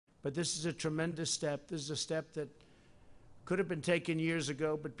But this is a tremendous step. This is a step that could have been taken years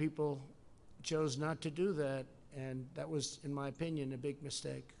ago, but people chose not to do that. And that was, in my opinion, a big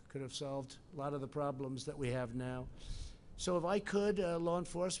mistake. Could have solved a lot of the problems that we have now. So if I could, law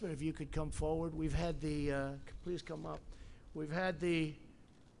enforcement, if you could come forward. We've had the, please come up. We've had the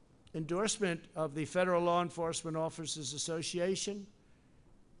endorsement of the Federal Law Enforcement Officers Association,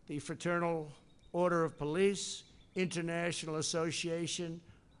 the Fraternal Order of Police, International Association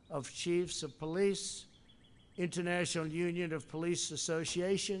of Chiefs of Police, International Union of Police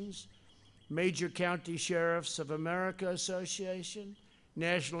Associations, Major County Sheriffs of America Association,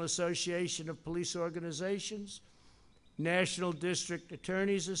 National Association of Police Organizations, National District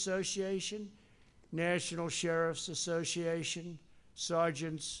Attorneys Association, National Sheriffs Association,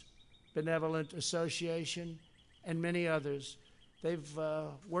 Sergeants Benevolent Association, and many others. They've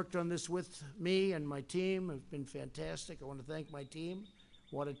worked on this with me and my team. Have been fantastic. I want to thank my team.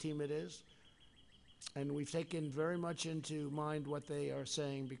 What a team it is. And we've taken very much into mind what they are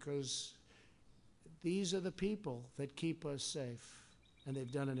saying, because these are the people that keep us safe, and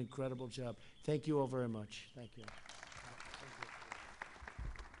they've done an incredible job. Thank you all very much. Thank you.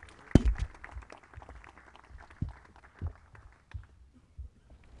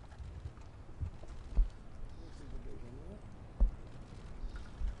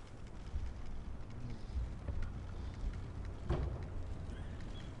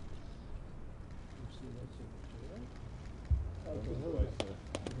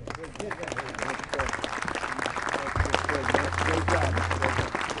 Okay.